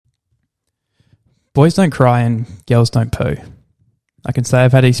Boys don't cry and girls don't poo. I can say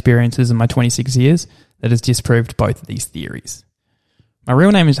I've had experiences in my 26 years that has disproved both of these theories. My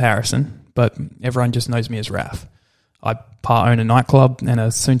real name is Harrison, but everyone just knows me as Raf. I part own a nightclub and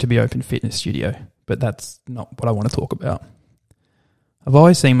a soon-to-be-open fitness studio, but that's not what I want to talk about. I've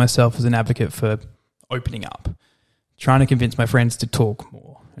always seen myself as an advocate for opening up, trying to convince my friends to talk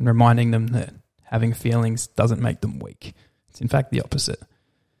more and reminding them that having feelings doesn't make them weak. It's in fact the opposite.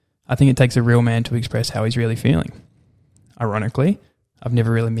 I think it takes a real man to express how he's really feeling. Ironically, I've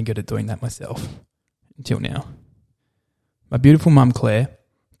never really been good at doing that myself, until now. My beautiful mum Claire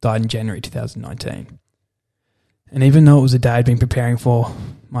died in January 2019. And even though it was a day I'd been preparing for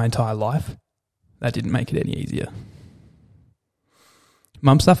my entire life, that didn't make it any easier.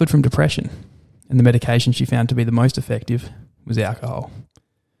 Mum suffered from depression, and the medication she found to be the most effective was alcohol.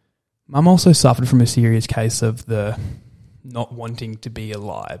 Mum also suffered from a serious case of the not wanting to be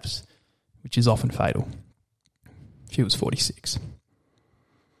alive, which is often fatal. She was 46.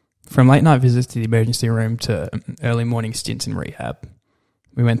 From late night visits to the emergency room to early morning stints in rehab,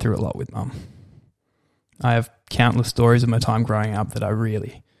 we went through a lot with Mum. I have countless stories of my time growing up that I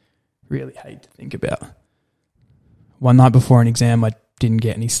really, really hate to think about. One night before an exam, I didn't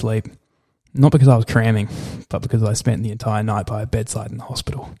get any sleep. Not because I was cramming, but because I spent the entire night by a bedside in the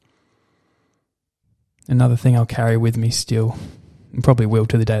hospital. Another thing I'll carry with me still, and probably will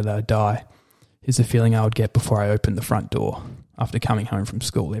to the day that I die, is the feeling I would get before I opened the front door after coming home from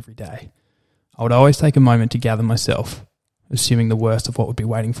school every day. I would always take a moment to gather myself, assuming the worst of what would be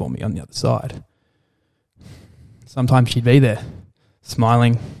waiting for me on the other side. Sometimes she'd be there,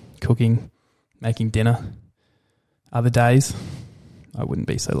 smiling, cooking, making dinner. Other days, I wouldn't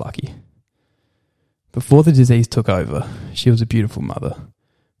be so lucky. Before the disease took over, she was a beautiful mother.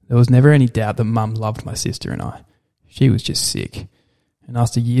 There was never any doubt that Mum loved my sister and I. She was just sick. And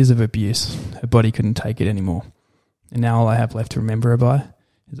after years of abuse, her body couldn't take it anymore. And now all I have left to remember her by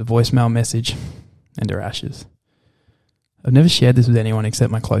is a voicemail message and her ashes. I've never shared this with anyone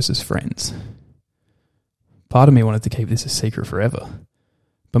except my closest friends. Part of me wanted to keep this a secret forever.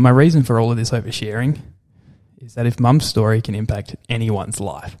 But my reason for all of this oversharing is that if Mum's story can impact anyone's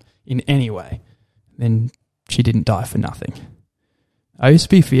life in any way, then she didn't die for nothing. I used to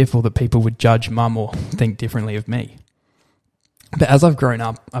be fearful that people would judge Mum or think differently of me. But as I've grown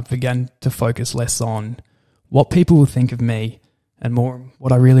up, I've begun to focus less on what people will think of me and more on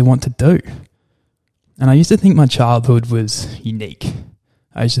what I really want to do. And I used to think my childhood was unique.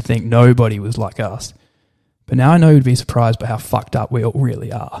 I used to think nobody was like us. But now I know you'd be surprised by how fucked up we all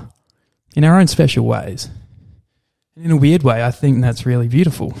really are, in our own special ways. And in a weird way, I think that's really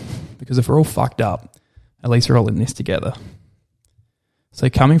beautiful, because if we're all fucked up, at least we're all in this together. So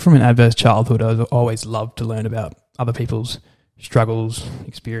coming from an adverse childhood, I've always loved to learn about other people's struggles,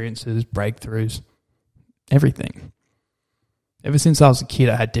 experiences, breakthroughs, everything. Ever since I was a kid,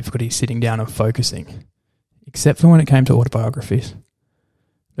 I had difficulty sitting down and focusing, except for when it came to autobiographies.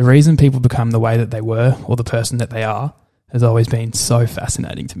 The reason people become the way that they were or the person that they are has always been so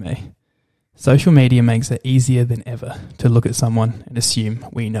fascinating to me. Social media makes it easier than ever to look at someone and assume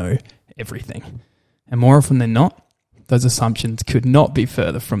we know everything. And more often than not, those assumptions could not be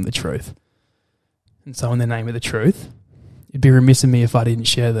further from the truth. And so in the name of the truth, it'd be remiss of me if I didn't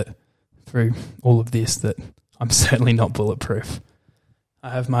share that through all of this that I'm certainly not bulletproof. I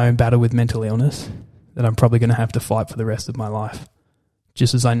have my own battle with mental illness that I'm probably going to have to fight for the rest of my life,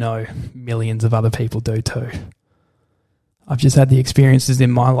 just as I know millions of other people do too. I've just had the experiences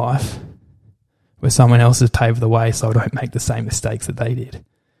in my life where someone else has paved the way so I don't make the same mistakes that they did.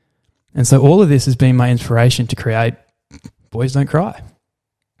 And so all of this has been my inspiration to create Boys Don't Cry,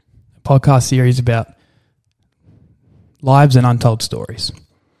 a podcast series about lives and untold stories.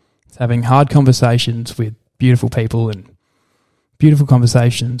 It's having hard conversations with beautiful people and beautiful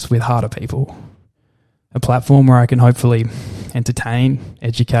conversations with harder people. A platform where I can hopefully entertain,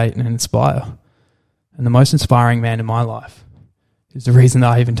 educate and inspire. And the most inspiring man in my life is the reason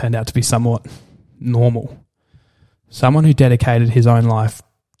that I even turned out to be somewhat normal. Someone who dedicated his own life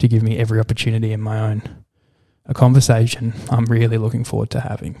to give me every opportunity in my own. A conversation I'm really looking forward to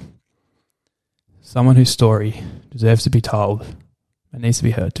having. Someone whose story deserves to be told and needs to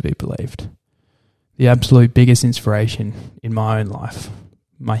be heard to be believed. The absolute biggest inspiration in my own life.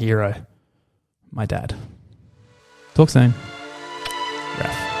 My hero. My dad. Talk soon.